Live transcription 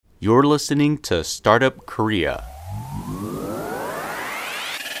You're listening to Startup Korea.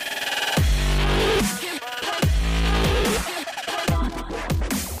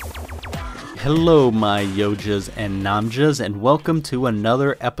 Hello, my Yojas and Namjas, and welcome to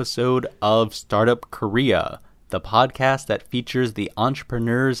another episode of Startup Korea, the podcast that features the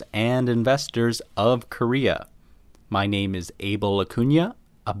entrepreneurs and investors of Korea. My name is Abel Acuna,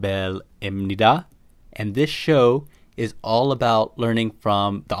 Abel Emnida, and this show is all about learning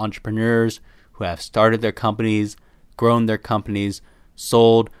from the entrepreneurs who have started their companies, grown their companies,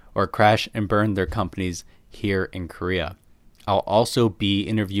 sold or crashed and burned their companies here in Korea. I'll also be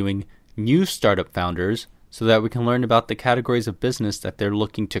interviewing new startup founders so that we can learn about the categories of business that they're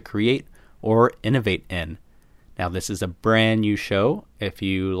looking to create or innovate in. Now, this is a brand new show. If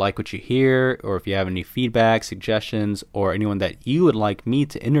you like what you hear, or if you have any feedback, suggestions, or anyone that you would like me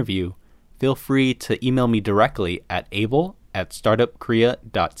to interview, feel free to email me directly at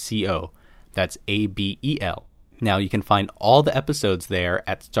abel@startupkorea.co. That's ABEL. Now, you can find all the episodes there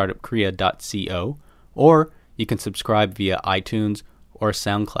at startupkorea.co, or you can subscribe via iTunes or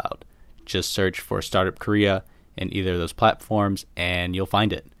SoundCloud. Just search for Startup Korea in either of those platforms and you'll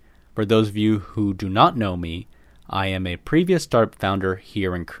find it. For those of you who do not know me, I am a previous startup founder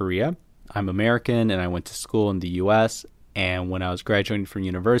here in Korea. I'm American and I went to school in the US, and when I was graduating from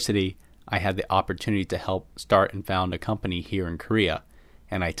university, I had the opportunity to help start and found a company here in Korea.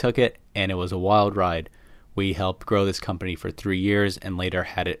 And I took it, and it was a wild ride. We helped grow this company for 3 years and later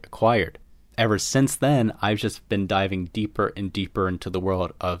had it acquired. Ever since then, I've just been diving deeper and deeper into the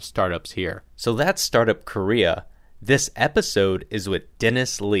world of startups here. So that's Startup Korea. This episode is with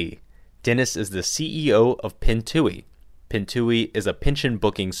Dennis Lee. Dennis is the CEO of Ep.3. Ep.3 is a pension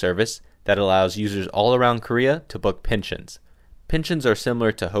booking service that allows users all around Korea to book pensions. Pensions are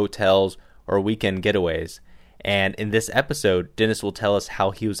similar to hotels or weekend getaways, and in this episode, Dennis will tell us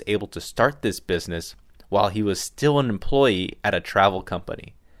how he was able to start this business while he was still an employee at a travel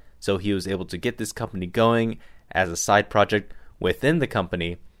company. So he was able to get this company going as a side project within the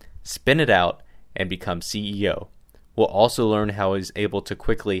company, spin it out, and become CEO. We'll also learn how he's able to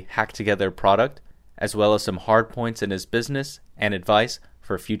quickly hack together a product, as well as some hard points in his business and advice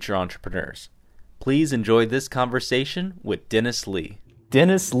for future entrepreneurs. Please enjoy this conversation with Dennis Lee.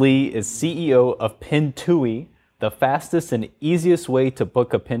 Dennis Lee is CEO of Ep.3, the fastest and easiest way to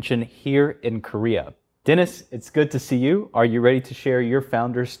book a pension here in Korea. Dennis, it's good to see you. Are you ready to share your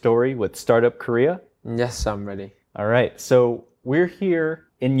founder's story with Startup Korea? Yes, I'm ready. All right, so we're here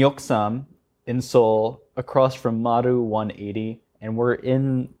in Yeoksam in Seoul, across from Maru 180, and we're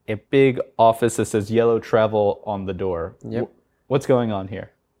in a big office that says Yellow Travel on the door. Yep. What's going on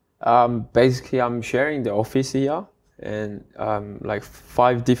here? Basically, I'm sharing the office here, and like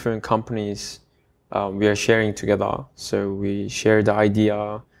 5 different companies we are sharing together. So we share the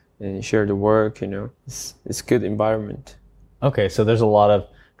idea and share the work, It's good environment. Okay, so there's a lot of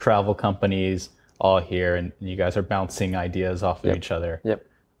travel companies all here, and you guys are bouncing ideas off of each other. Yep.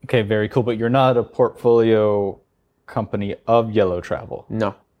 Okay, very cool. But you're not a portfolio company of Yellow Travel.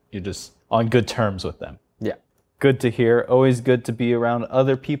 No. You're just on good terms with them. Yeah. Good to hear. Always good to be around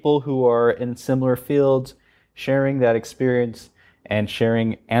other people who are in similar fields, sharing that experience and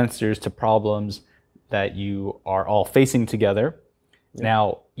sharing answers to problems that you are all facing together. Yep.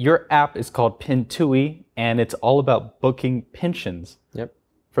 Now, your app is called Ep.3, and it's all about booking pensions. Yep.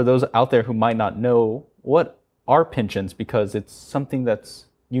 For those out there who might not know, what are pensions? Because it's something that's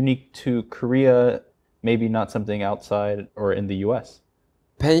unique to Korea, maybe not something outside or in the US.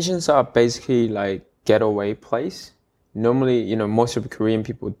 Pensions are basically like getaway place. Normally, most of Korean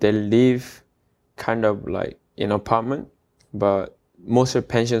people, they live kind of like in apartment, but most of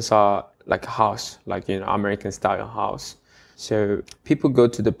pensions are like a house, like, American style house. So people go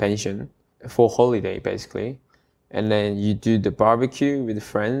to the pension for holiday, basically. And then you do the barbecue with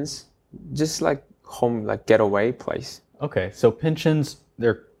friends, just like home, like getaway place. Okay, so pensions,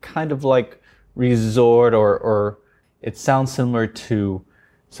 they're kind of like resort or it sounds similar to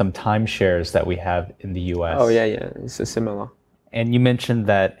some timeshares that we have in the US. Oh, yeah, it's similar. And you mentioned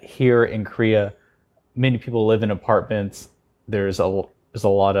that here in Korea, many people live in apartments. There's a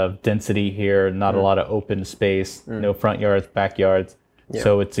lot of density here, not a lot of open space, no front yards, backyards. Yep.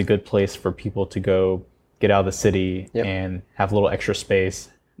 So it's a good place for people to go get out of the city and have a little extra space.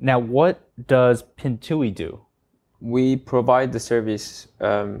 Now, what does Ep.3 do? We provide the service,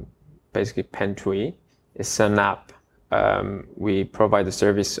 basically Ep.3. It's an app. We provide the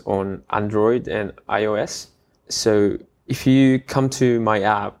service on Android and iOS. So if you come to my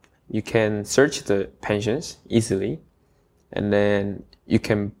app, you can search the pensions easily, and then you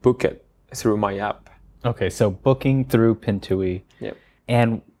can book it through my app. Okay, so booking through Ep.3. Yep.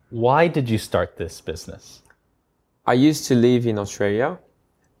 And Why did you start this business? I used to live in Australia,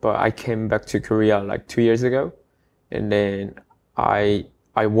 but I came back to Korea like 2 years ago, and then I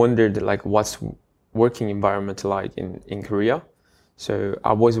wondered like what's working environment like in Korea. So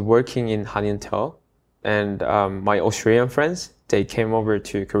I was working in Hanintel, and my Australian friends, they came over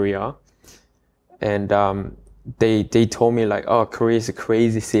to Korea, and they told me like, oh, Korea is a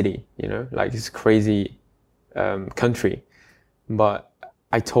crazy city, you know, like it's a crazy country. But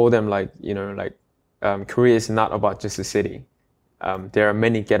I told them like, you know, like Korea is not about just a city. There are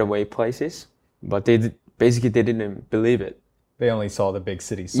many getaway places, but basically they didn't believe it. They only saw the big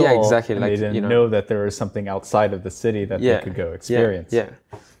city Seoul, Yeah, exactly. and like, they didn't you know that there was something outside of the city that yeah, they could go experience. Yeah.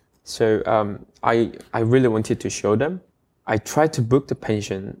 So I really wanted to show them. I tried to book the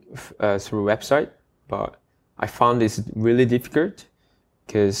pension through website, but I found it's really difficult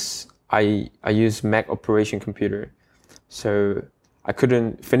because I use Mac operation computer, so I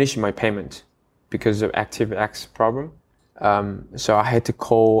couldn't finish my payment because of ActiveX problem. So I had to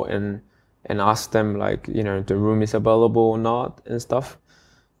call and ask them like, you know, the room is available or not and stuff.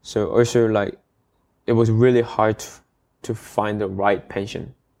 So also like it was really hard to find the right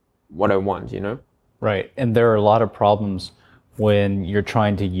pension, what I want, you know? Right. And there are a lot of problems when you're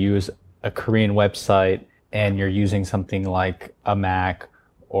trying to use a Korean website and you're using something like a Mac,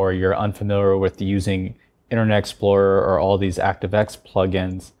 or you're unfamiliar with using Internet Explorer or all these ActiveX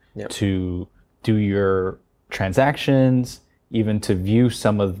plugins to do your transactions, even to view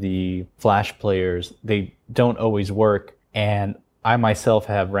some of the Flash players. They don't always work. And I myself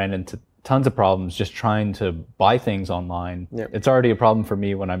have ran into tons of problems just trying to buy things online. It's already a problem for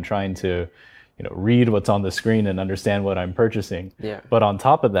me when I'm trying to, you know, read what's on the screen and understand what I'm purchasing. But on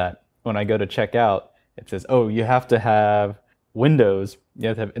top of that, when I go to check out, it says, oh, you have to have Windows, you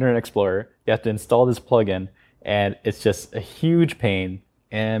have to have Internet Explorer, you have to install this plugin, and it's just a huge pain.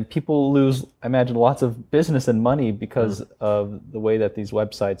 And people lose, I imagine, lots of business and money because of the way that these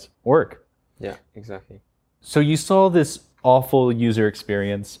websites work. Yeah, exactly. So you saw this awful user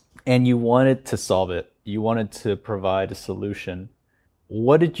experience and you wanted to solve it. You wanted to provide a solution.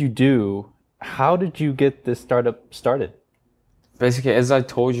 What did you do? How did you get this startup started? Basically, as I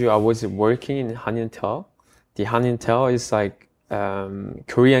told you, I was working in Hanintel. The Hanintel is like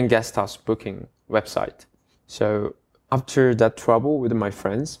Korean guest house booking website. So after that trouble with my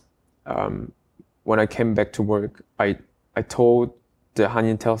friends, when I came back to work, I told the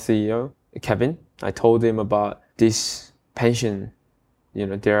Hanintel CEO, Kevin, I told him about this pension. You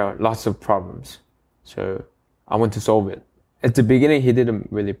know, there are lots of problems. So I want to solve it. At the beginning, he didn't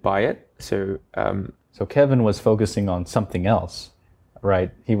really buy it. So Kevin was focusing on something else, right?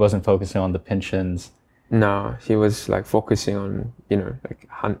 He wasn't focusing on the pensions. No, he was like focusing on, you know, like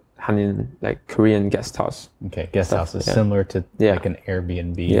Hanin, like Korean guest house. Okay, guest house is similar to like an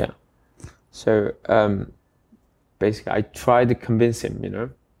Airbnb. Yeah. So basically, I tried to convince him, you know,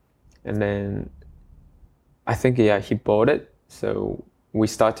 and then I think he bought it. So we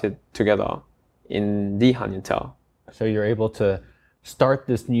started together in the Hanintel. So you're able to start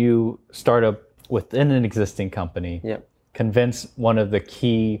this new startup within an existing company. Convince one of the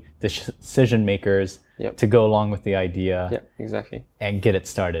key decision makers to go along with the idea. Yeah, exactly. And get it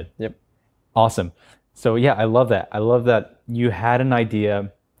started. Awesome. So yeah, I love that. I love that you had an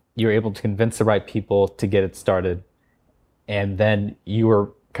idea, you were able to convince the right people to get it started, and then you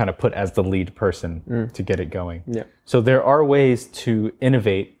were kind of put as the lead person to get it going. So there are ways to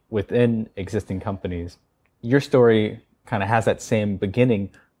innovate within existing companies. Your story kind of has that same beginning,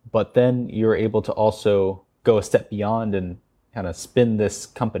 but then you're able to also go a step beyond and kind of spin this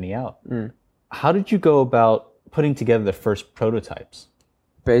company out. How did you go about putting together the first prototypes?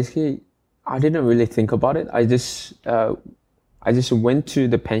 Basically, I didn't really think about it. I just went to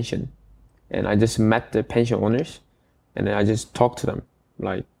the pension and I just met the pension owners and then I just talked to them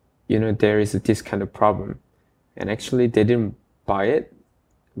like, you know, there is this kind of problem. And actually they didn't buy it,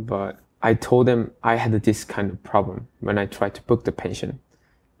 but I told them I had this kind of problem when I tried to book the pension.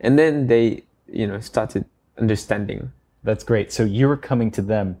 And then they, you know, started understanding. That's great. So you were coming to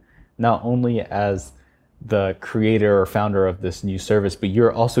them not only as the creator or founder of this new service, but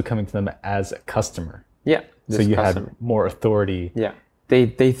you're also coming to them as a customer. Yeah. So you had more authority. Yeah.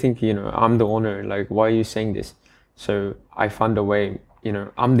 They think, you know, I'm the owner. Like, why are you saying this? So I found a way, you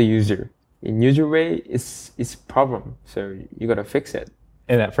know, I'm the user. In user way, it's a problem. So you got to fix it.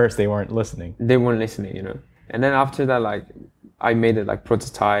 And at first they weren't listening. They weren't listening, you know. And then after that, like, I made it like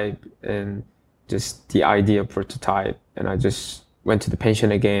prototype and just the idea prototype. And I just went to the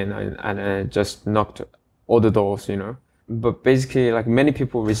pension again and I just knocked all the doors, you know. But basically, like, many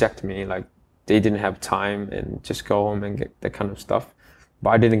people reject me, like they didn't have time and just go home and get that kind of stuff.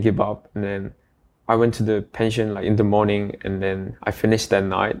 but I didn't give up. And then I went to the pension like in the morning, and then I finished that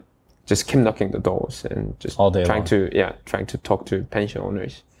night. Just keep knocking the doors and just All day trying long. trying to talk to pension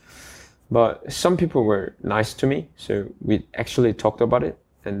owners. But some people were nice to me, so we actually talked about it,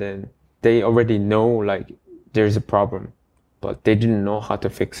 and then they already know like there's a problem, but they didn't know how to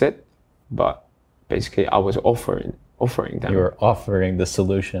fix it. But basically, I was offering them. You were offering the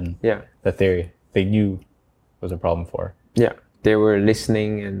solution Yeah, that they knew was a problem for. yeah, they were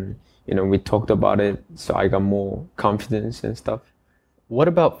listening, and we talked about it, so I got more confidence and stuff. What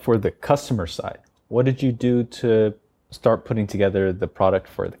about for the customer side? What did you do to start putting together the product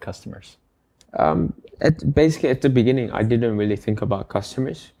for the customers? Basically, at the beginning, I didn't really think about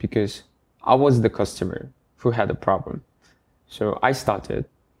customers because I was the customer who had a problem. So I started,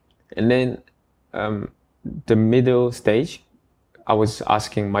 and then the middle stage, I was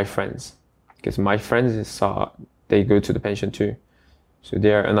asking my friends because my friends saw they go to the pension too, so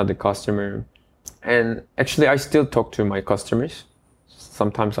they are another customer. And actually, I still talk to my customers.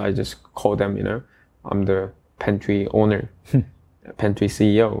 Sometimes I just call them. I'm the pantry owner, pantry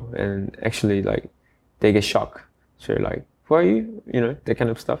CEO, and actually like they get shocked. So like, who are you? That kind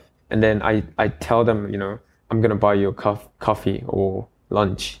of stuff. And then I tell them, I'm gonna buy you a coffee or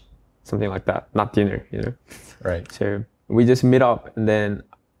lunch, something like that, not dinner. Right. So we just meet up, and then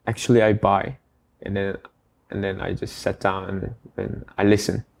actually I buy, and then I just sit down and I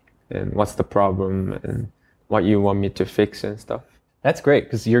listen, and what's the problem and what you want me to fix and stuff. That's great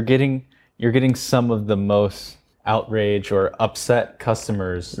because you're getting some of the most outraged or upset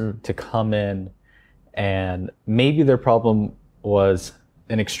customers to come in, and maybe their problem was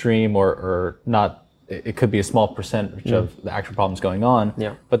an extreme or not. It could be a small percentage of the actual problems going on.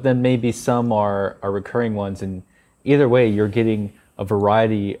 Yeah. But then maybe some are recurring ones, and either way, you're getting a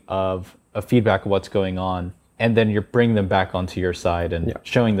variety of feedback of what's going on, and then you're bringing them back onto your side and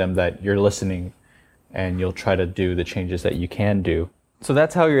showing them that you're listening, and you'll try to do the changes that you can do. So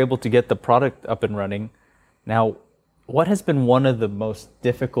that's how you're able to get the product up and running. Now, what has been one of the most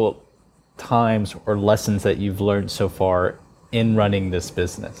difficult times or lessons that you've learned so far in running this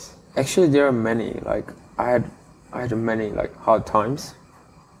business? Actually, there are many. Like I had many like hard times,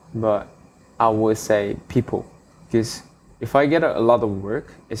 but I would say people, because if I get a lot of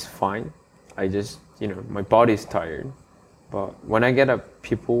work, it's fine. I just my body's tired, but when I get a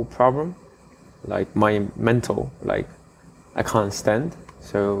people problem, like my mental, like I can't stand.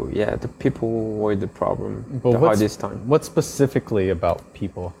 So yeah, the people were the problem, the hardest time. What specifically about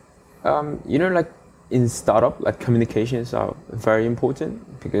people? Like in startup, like communications are very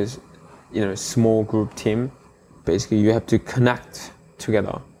important because, small group team, basically you have to connect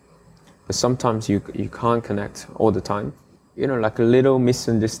together. But sometimes you can't connect all the time. Like a little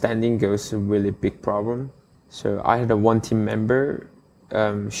misunderstanding goes to a really big problem. So I had a one team member,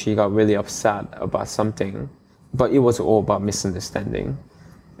 she got really upset about something, but it was all about misunderstanding.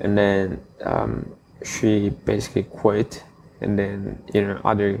 And then she basically quit, and then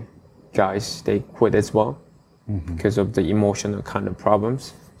other guys, they quit as well because of the emotional kind of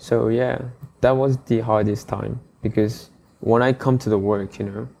problems. So yeah, that was the hardest time because when I come to the work,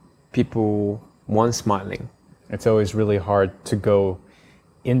 people want smiling. It's always really hard to go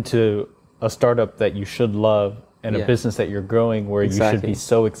into a startup that you should love and a business that you're growing where you should be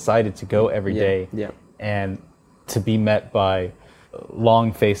so excited to go every day, and to be met by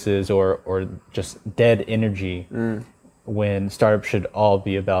long faces or just dead energy when startups should all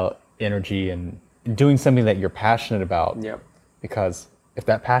be about energy and doing something that you're passionate about. Because if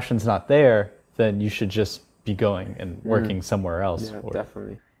that passion's not there, then you should just be going and working somewhere else. Yeah,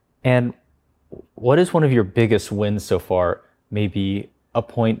 definitely. And what is one of your biggest wins so far? Maybe a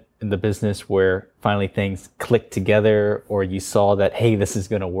point in the business where finally things clicked together, or you saw that, hey, this is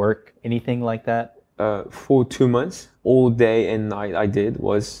going to work? Anything like that? For 2 months, all day and night I did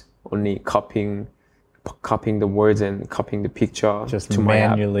was only copying the words and copying the picture Just to my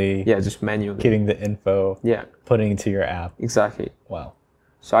app. manually. Yeah, just manually. Getting the info. Yeah. Putting into your app. Exactly. Wow.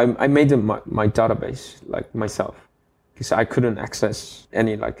 So I made my database like myself because I couldn't access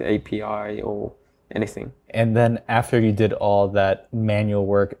any like API or anything. And then after you did all that manual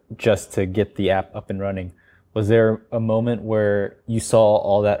work just to get the app up and running, was there a moment where you saw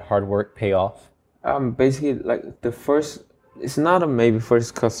all that hard work pay off? Basically, like the first, it's not a maybe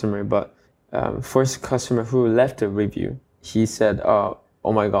first customer, but first customer who left a review, he said, oh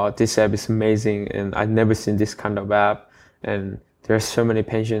my God, this app is amazing, and I've never seen this kind of app, and there's so many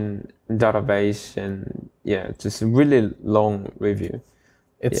pension database, and yeah, just a really long review.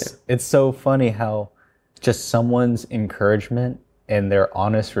 It's so funny how just someone's encouragement and their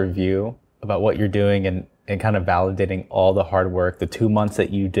honest review about what you're doing and and kind of validating all the hard work, the 2 months that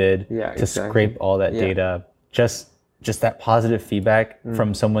you did to scrape all that data, just that positive feedback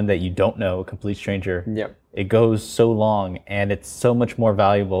from someone that you don't know, a complete stranger. Yep. It goes so long, and it's so much more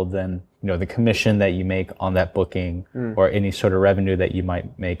valuable than, you know, the commission that you make on that booking or any sort of revenue that you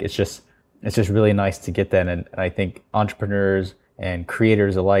might make. It's just really nice to get that. And I think entrepreneurs and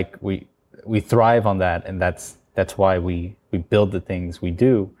creators alike, we thrive on that, and that's why we build the things we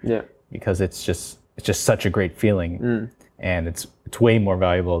do. Yeah. Because it's just such a great feeling, and it's way more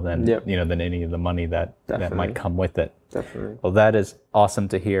valuable than than any of the money that might come with it. Definitely. Well, that is awesome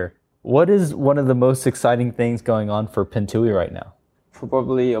to hear. What is one of the most exciting things going on for Pin2e right now?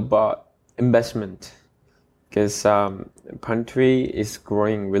 Probably about investment, because Pin2e is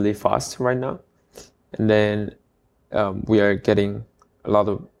growing really fast right now, and then we are getting a lot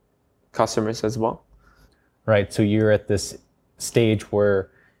of customers as well. Right. So you're at this stage where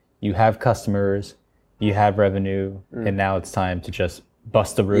you have customers, you have revenue, and now it's time to just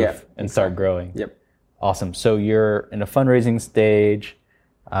bust the roof and start growing. Yep. Awesome. So you're in a fundraising stage,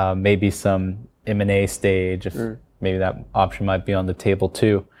 maybe some M&A stage, if maybe that option might be on the table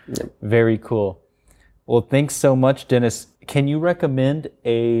too. Yep. Very cool. Well, thanks so much, Dennis. Can you recommend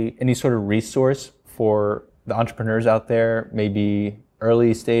any sort of resource for the entrepreneurs out there, maybe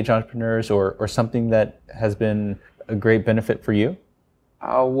early stage entrepreneurs, or something that has been a great benefit for you?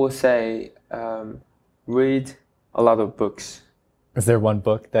 I will say read a lot of books. Is there one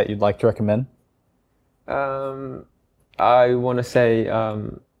book that you'd like to recommend? I want to say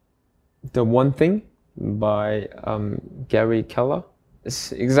The One Thing by Gary Keller.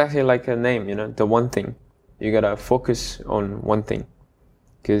 It's exactly like a name, you know, The One Thing. You gotta focus on one thing,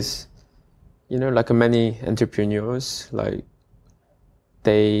 because, you know, like many entrepreneurs, like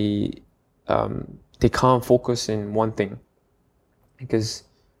they can't focus in one thing, because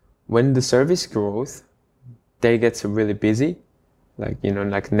when the service grows, they get really busy, like, you know,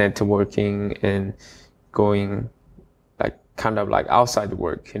 like networking and going like kind of like outside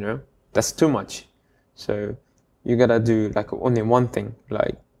work, you know, that's too much. So you gotta do like only one thing,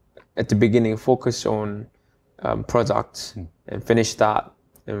 like at the beginning focus on products and finish that,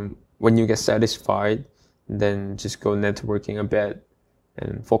 and when you get satisfied, then just go networking a bit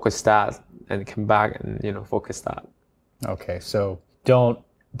and focus that, and come back and, you know, focus that. Okay, so don't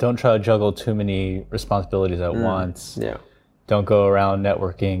try to juggle too many responsibilities at once. Yeah. Don't go around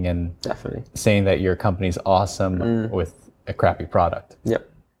networking and Definitely saying that your company's awesome with a crappy product. Yep.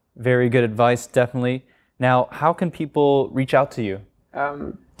 Very good advice, definitely. Now, how can people reach out to you?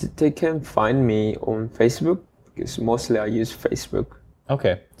 They can find me on Facebook, because mostly I use Facebook.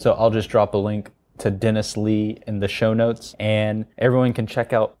 Okay, so I'll just drop a link to Dennis Lee in the show notes, and everyone can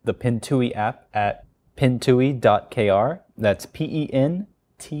check out the Pin2e app at pin2e.kr. That's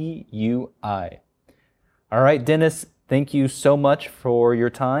Pentui. All right, Dennis, thank you so much for your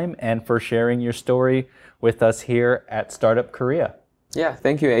time and for sharing your story with us here at Startup Korea. Yeah,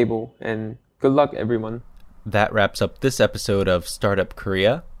 thank you, Abel, and good luck, everyone. That wraps up this episode of Startup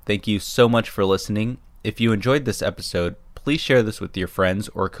Korea. Thank you so much for listening. If you enjoyed this episode, please share this with your friends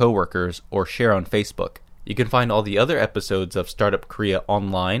or coworkers, or share on Facebook. You can find all the other episodes of Startup Korea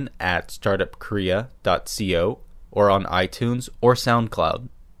online at startupkorea.co or on iTunes or SoundCloud.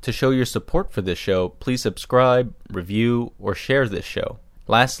 To show your support for this show, please subscribe, review, or share this show.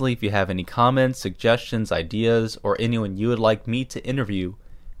 Lastly, if you have any comments, suggestions, ideas, or anyone you would like me to interview,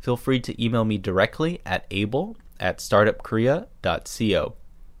 feel free to email me directly at abel@startupkorea.co.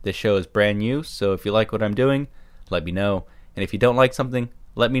 This show is brand new, so if you like what I'm doing, let me know. And if you don't like something,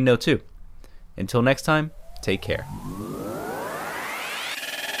 let me know too. Until next time, take care.